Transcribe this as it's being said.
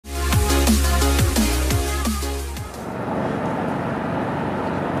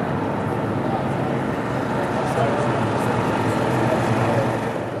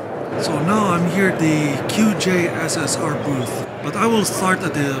here at the QJ SSR booth, but I will start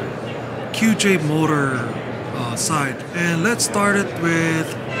at the QJ Motor side. And let's start it with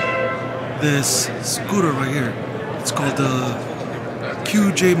this scooter right here. It's called the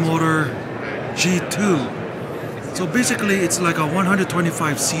QJ Motor G2. So basically it's like a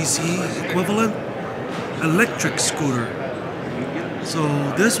 125cc equivalent electric scooter. So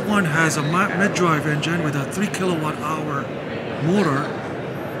this one has a mid-drive engine with a 3 kWh motor,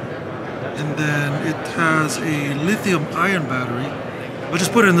 and then it has a lithium-ion battery. I'll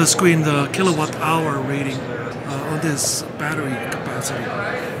just put it on the screen the kilowatt-hour rating on this battery capacity.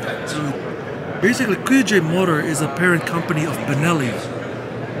 So basically QJ Motor is a parent company of Benelli.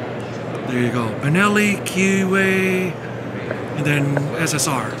 There you go, Benelli, QA, and then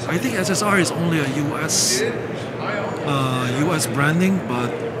SSR. I think SSR is only a US branding,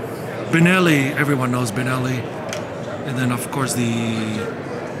 but Benelli, everyone knows Benelli. And then of course the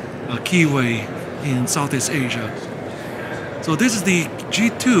Kiwi in Southeast Asia. So this is the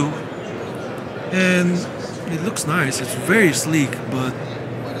G2, and it looks nice. It's very sleek, but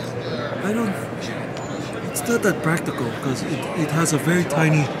it's not that practical because it has a very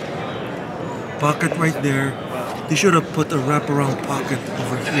tiny pocket right there. They should have put a wraparound pocket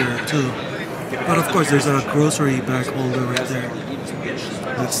over here too. But of course there's a grocery bag holder right there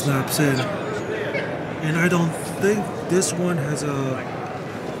that snaps in. And I don't think this one has a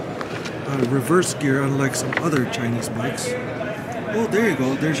reverse gear unlike some other Chinese bikes. Oh, there you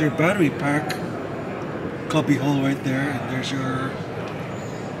go. There's your battery pack cubby hole right there, and there's your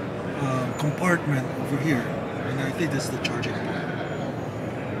compartment over here. And I think this is the charging port.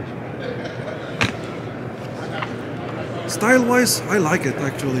 Style-wise, I like it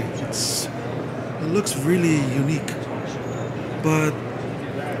actually. It looks really unique, but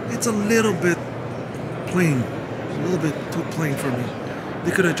it's a little bit plain, a little bit too plain for me.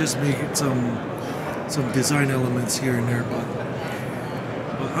 They could have just made some design elements here and there, but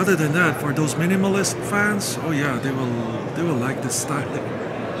other than that, for those minimalist fans, oh yeah, they will like this style.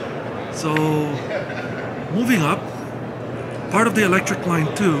 So moving up, part of the electric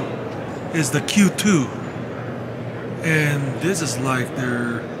line too is the Q2, and this is like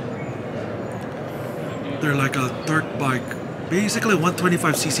they're like a dirt bike, basically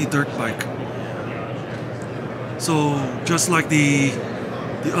 125cc dirt bike. So just like the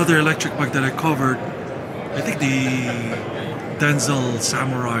other electric bike that I covered, I think the Denzel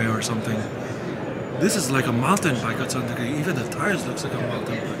Samurai or something, this is like a mountain bike at some degree. Even the tires looks like a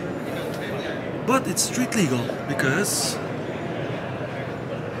mountain bike, but it's street legal because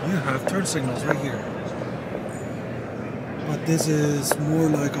you have turn signals right here. But this is more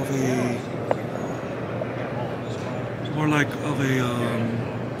like of a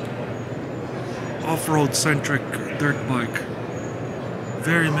off-road centric dirt bike.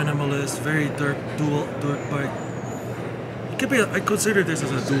 Very minimalist, very dirt bike. I consider this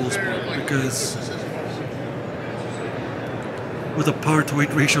as a dual sport because with a power to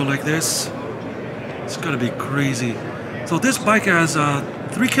weight ratio like this, it's gonna be crazy. So this bike has a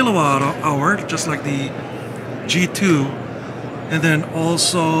 3 kWh, just like the G2, and then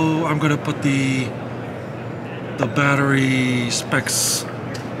also I'm gonna put the battery specs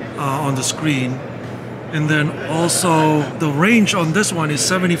on the screen. And then also the range on this one is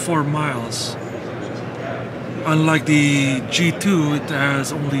 74 miles. Unlike the G2, it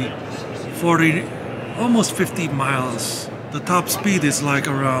has only 40, almost 50 miles. The top speed is like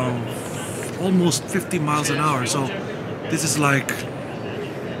around almost 50 miles an hour. So this is like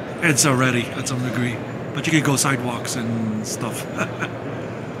EDSA ready at some degree. But you can go sidewalks and stuff.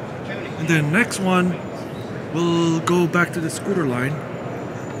 And then next one, we'll go back to the scooter line.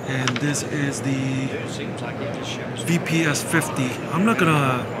 And this is the VPS 50. I'm not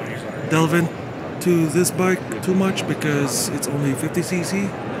gonna delve into this bike too much because it's only 50cc,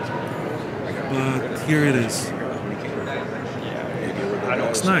 but here it is.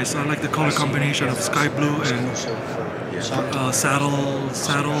 It's nice. I like the color combination of sky blue and saddle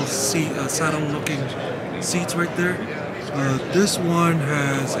looking seats right there. This one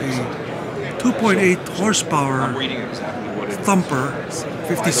has a 2.8 horsepower thumper,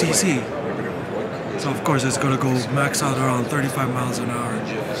 50cc. So of course it's gonna go max out around 35 miles an hour.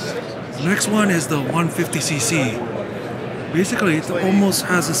 The next one is the 150cc. Basically it almost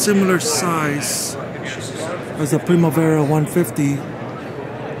has a similar size as the Primavera 150,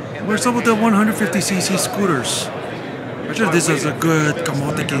 where some of the 150cc scooters. Actually this has a good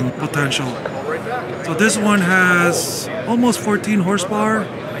kamoteking potential. So this one has almost 14 horsepower.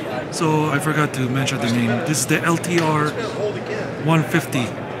 So I forgot to mention the name. This is the LTR 150,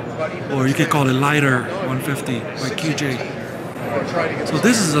 or you can call it lighter 150 by QJ. So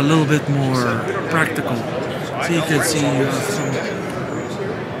this is a little bit more practical. So you can see you have some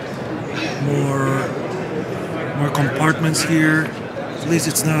more compartments here. At least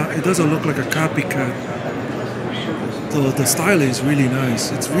it doesn't look like a copycat. So the style is really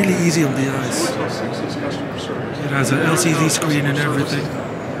nice. It's really easy on the eyes. It has an LCD screen and everything.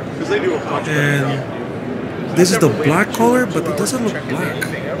 And this is the black color, but it doesn't look black.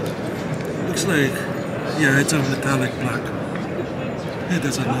 It looks like, yeah, it's a metallic black. It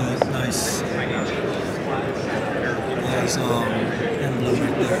has a nice emblem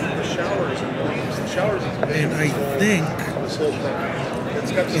right there. And I think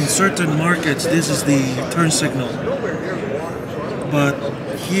in certain markets this is the turn signal, but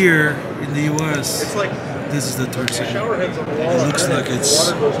here in the US this is the turn signal. It looks like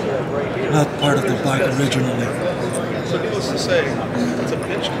it's not part of the bike originally. So needless to say, it's a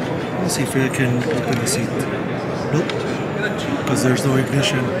pitch. Let's see if I can open the seat. Nope, because there's no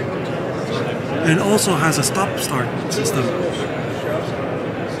ignition. It also has a stop-start system.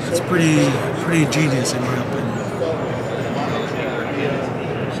 It's pretty genius in my opinion.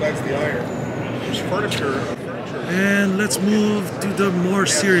 Besides the iron, there's furniture. And let's move to the more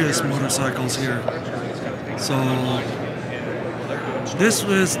serious motorcycles here. So this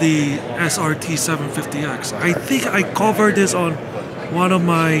was the SRT 750X. I think I covered this on one of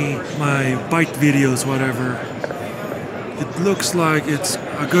my bike videos, whatever. It looks like it's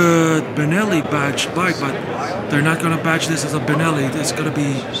a good Benelli badged bike, but they're not gonna badge this as a Benelli. It's gonna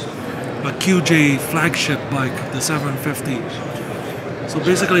be a QJ flagship bike, the 750. So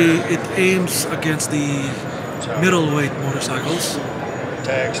basically, it aims against the middleweight motorcycles.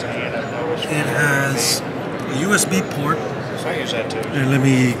 It has a USB port. And let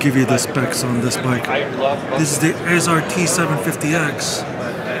me give you the specs on this bike. This is the SRT 750X.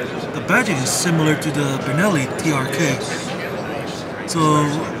 The badging is similar to the Benelli TRK. So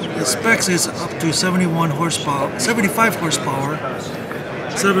the specs is up to 75 horsepower,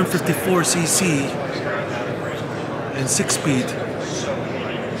 754cc, and 6-speed.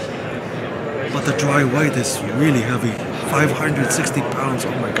 But the dry weight is really heavy, 560 pounds.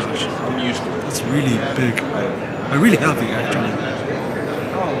 Oh my gosh, that's really big. Really heavy actually,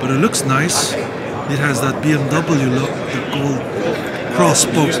 but it looks nice. It has that BMW look, the gold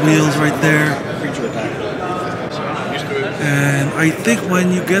cross-spoke wheels right there. And I think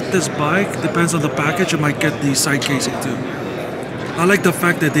when you get this bike, depends on the package, you might get the side casing too. I like the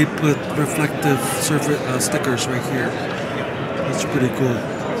fact that they put reflective surface stickers right here. That's pretty cool.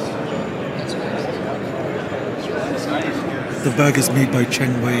 The bag is made by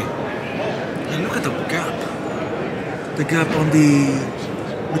Cheng Wei. And look at the gap. The gap on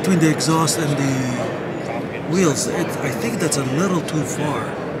between the exhaust and the wheels. I think that's a little too far.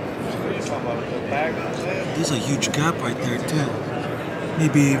 There's a huge gap right there too.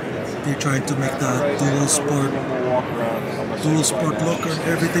 Maybe they're trying to make that dual sport look or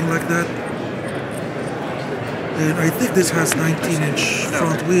everything like that. And I think this has 19-inch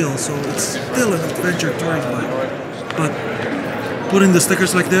front wheels, so it's still an adventure touring bike. But putting the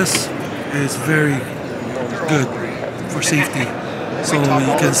stickers like this is very good for safety, so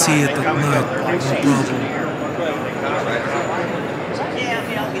you can see it at night, no problem.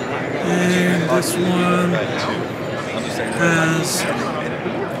 And this one has,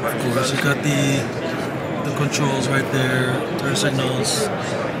 of course, you got the controls right there, turn signals.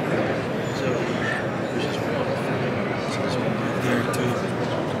 There too.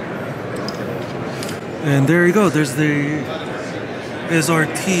 And there you go. There's the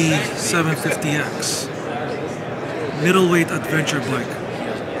SRT 750X. Middleweight adventure bike.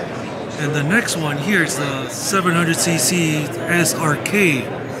 And the next one here is the 700cc SRK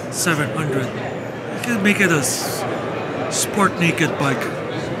 700. You can make it a sport naked bike.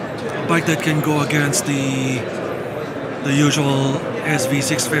 A bike that can go against the usual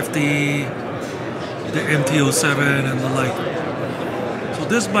SV650, the MT-07 and the like. So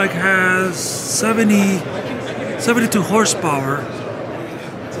this bike has 72 horsepower.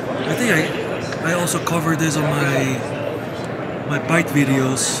 I think I also covered this on my bike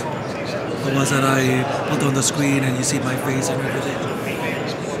videos, the ones that I put on the screen and you see my face and everything.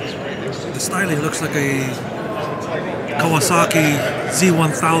 The styling looks like a Kawasaki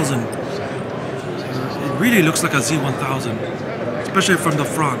Z1000. It really looks like a Z1000, especially from the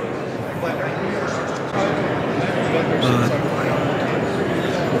front. But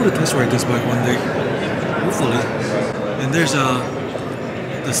I'm gonna test ride this bike one day, hopefully. And there's the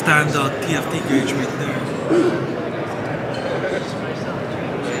standout TFT gauge right there.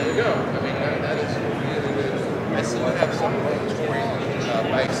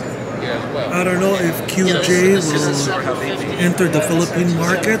 I don't know if QJ will enter the Philippine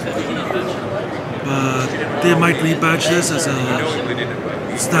market, but they might rebadge this as a...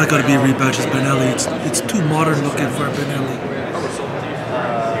 It's not going to be rebadged as Benelli. It's too modern looking for a Benelli.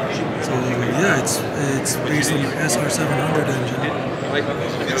 So yeah, it's based on the SR700 engine.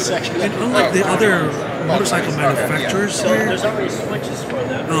 And unlike the other motorcycle manufacturers here,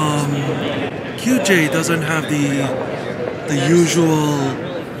 QJ doesn't have the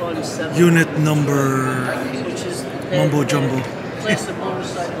usual unit number mumbo jumbo.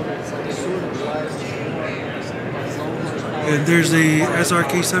 And there's the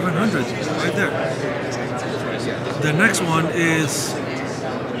SRK 700 right there. The next one is,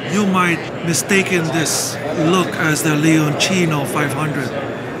 you might mistaken this look as the Leoncino 500,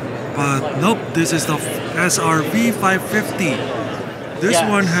 but nope, this is the SRV 550. This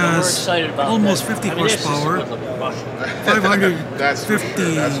one has almost 50 horsepower,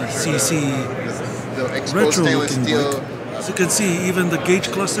 550cc retro looking bike. As you can see, even the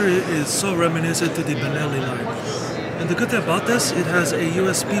gauge cluster is so reminiscent to the Benelli line. And the good thing about this, it has a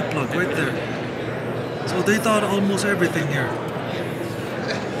USB plug right there. So they thought almost everything here.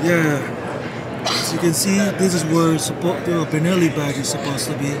 Yeah, as you can see, this is where the Benelli badge is supposed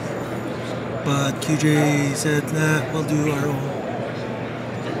to be. But QJ said, nah, we'll do our own.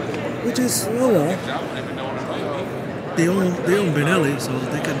 Which is, oh well. They own Benelli, so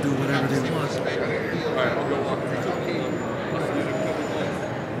they can do whatever they want.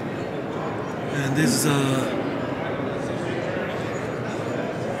 And this is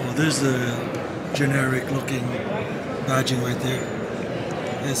there's the generic looking badging right there.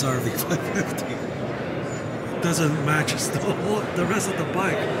 SRV 550. It doesn't match the rest of the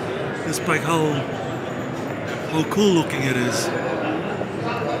bike, despite how cool looking it is.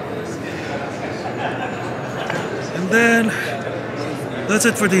 And then that's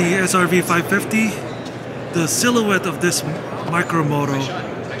it for the SRV 550. The silhouette of this micromoto,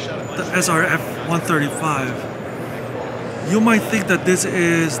 the SRF 135. You might think that this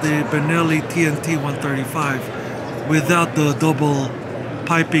is the Benelli TNT 135 without the double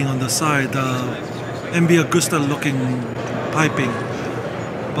piping on the side, MB Agusta looking piping.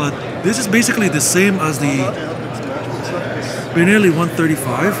 But this is basically the same as the Benelli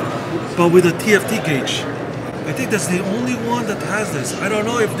 135, but with a TFT gauge. I think that's the only one that has this. I don't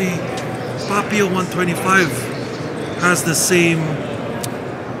know if the Papio 125 has the same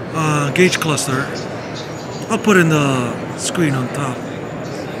gauge cluster. I'll put in the screen on top.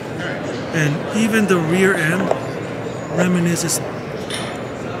 And even the rear end reminisces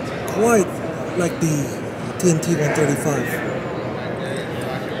quite like the TNT 135.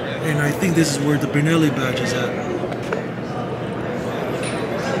 And I think this is where the Benelli badge is at.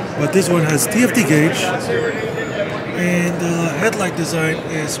 But this one has TFT gauge, and the headlight design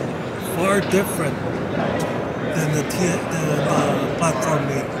is far different than the platform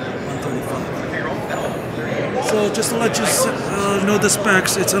made 135. So just to let you know the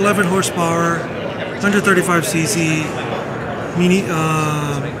specs, it's 11 horsepower, 135cc, mini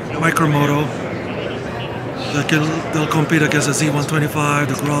micromoto. They'll compete against the Z125,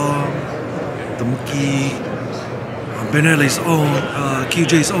 the Grom, the Muki, Benelli's own,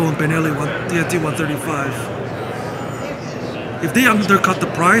 QJ's own Benelli TNT 135. If they undercut the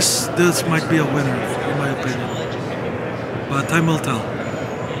price, this might be a winner, in my opinion. But time will tell.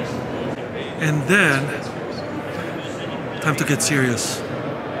 And then, time to get serious.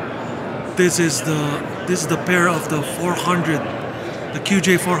 This is the pair of the 400, the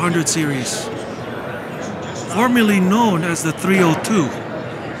QJ 400 series, formerly known as the 302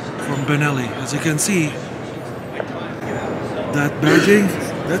 from Benelli. As you can see, that badging,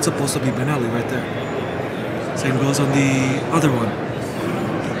 that's supposed to be Benelli right there. Same goes on the other one.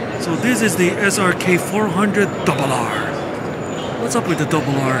 So this is the SRK 400 RR. What's up with the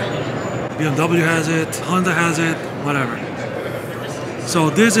RR? BMW has it, Honda has it, whatever. So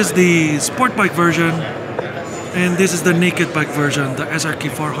this is the sport bike version, and this is the naked bike version, the SRK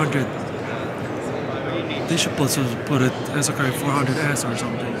 400. They should also put it SRK 400S or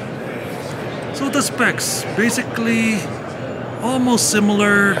something. So the specs, basically almost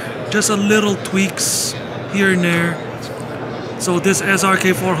similar, just a little tweaks here and there. So this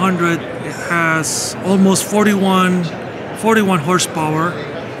SRK 400, it has almost 41 horsepower,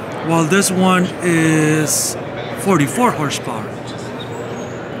 while this one is 44 horsepower.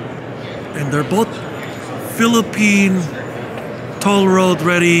 And they're both Philippine toll road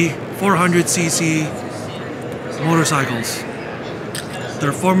ready 400cc motorcycles.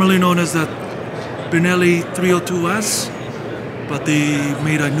 They're formerly known as the Benelli 302S, but they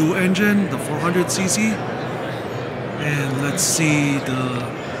made a new engine, the 400cc. And let's see the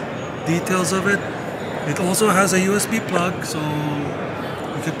details of it. It also has a USB plug, so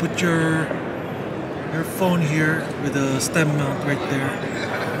you can put your phone here with a stem mount right there.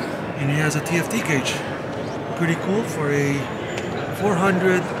 And it has a TFT gauge. Pretty cool for a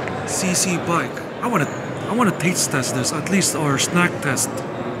 400cc bike. I want to taste test this at least, or snack test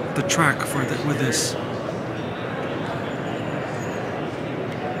the track for with this.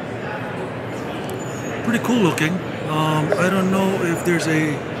 Pretty cool looking. I don't know if there's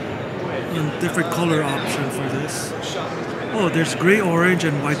a different color option for this. Oh, there's gray, orange,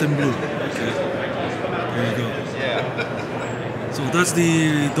 and white and blue. Okay, there you go. So that's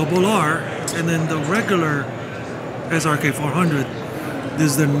the double R, and then the regular SRK 400.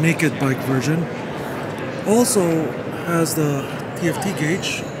 This is the naked bike version. Also has the TFT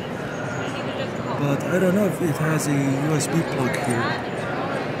gauge, but I don't know if it has a USB plug here.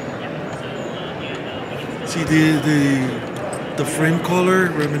 See the frame color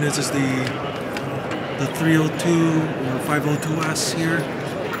reminisces the 302 or 502S here.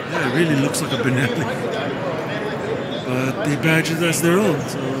 Yeah, it really looks like a Benelli, but they badge it as their own.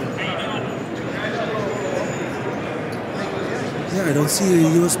 So yeah, I don't see a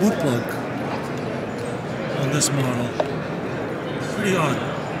USB plug on this model. Pretty odd.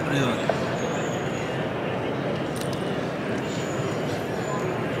 Pretty odd.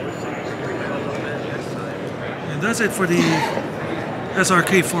 That's it for the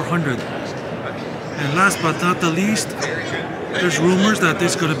SRK 400. And last but not the least, there's rumors that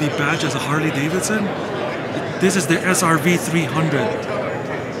this is going to be badged as a Harley Davidson. This is the SRV 300.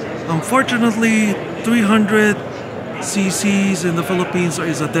 Unfortunately, 300 cc's in the Philippines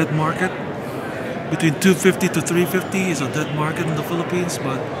is a dead market. Between 250 to 350 is a dead market in the Philippines,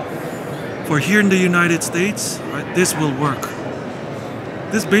 but for here in the United States, right, this will work.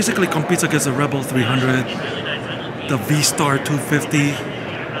 This basically competes against the Rebel 300, the V-Star 250,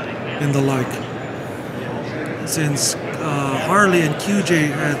 and the like. Since Harley and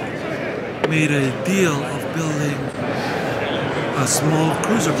QJ had made a deal of building a small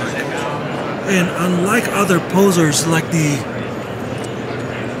cruiser bike, and unlike other posers like the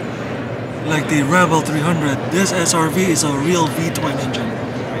Rebel 300, this SRV is a real V-twin engine.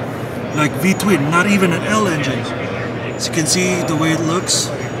 Like V-twin, not even an L engine. As you can see the way it looks,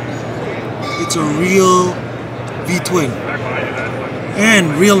 it's a real V-twin.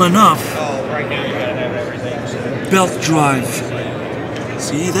 And real enough, belt drive.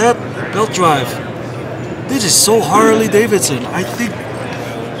 See that? Belt drive. This is so Harley Davidson. I think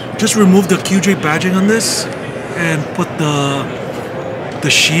just remove the QJ badging on this and put the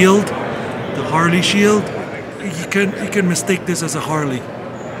shield, the Harley shield. You can mistake this as a Harley.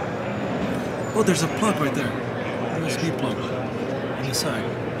 Oh, there's a plug right there. USB plug on the side.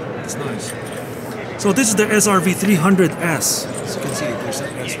 That's nice. So this is the SRV 300S. As you can see, there's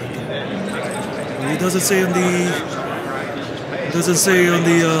an S right there. Well, it doesn't say on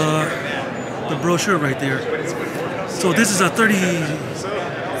the brochure right there. So this is a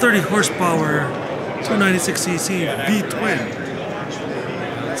 30 horsepower 296cc V-twin.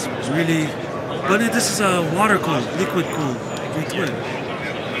 It's really, but this is a water cooled, liquid cooled V-twin.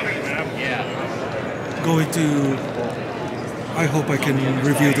 Going to, I hope I can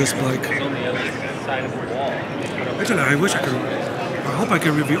review this bike. Actually, I hope I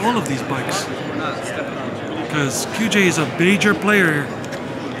can review all of these bikes, because QJ is a major player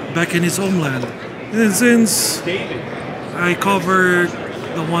back in his homeland. And since I covered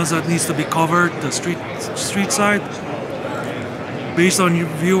the ones that needs to be covered, the street side, based on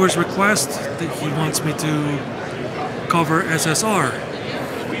viewers' request, he wants me to cover SSR.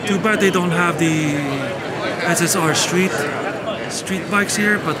 Too bad they don't have the SSR street bikes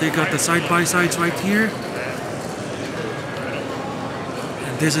here, but they got the side-by-sides right here.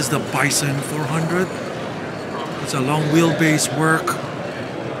 And this is the Bison 400. It's a long wheelbase work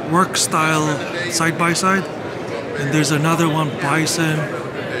style side-by-side. And there's another one, Bison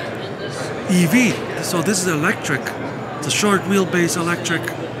EV. So this is electric. It's a short wheelbase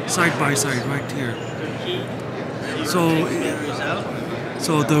electric side-by-side right here. So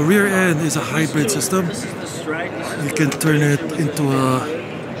the rear end is a hybrid system. You can turn it into a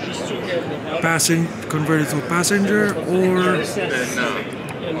convert it to a passenger or a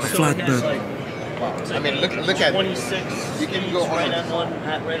flatbed. I mean, look at it. You can go on. There's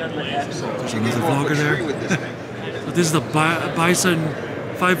another vlogger there. So this is the Bison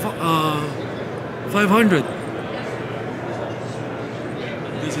 500.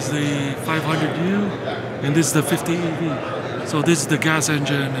 This is the 500U, and this is the 50 EV. So this is the gas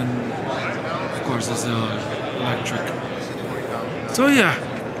engine, and of course this is electric. So yeah,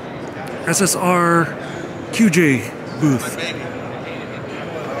 SSR QJ booth.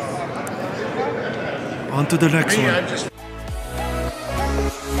 On to the next Me, one. I'm just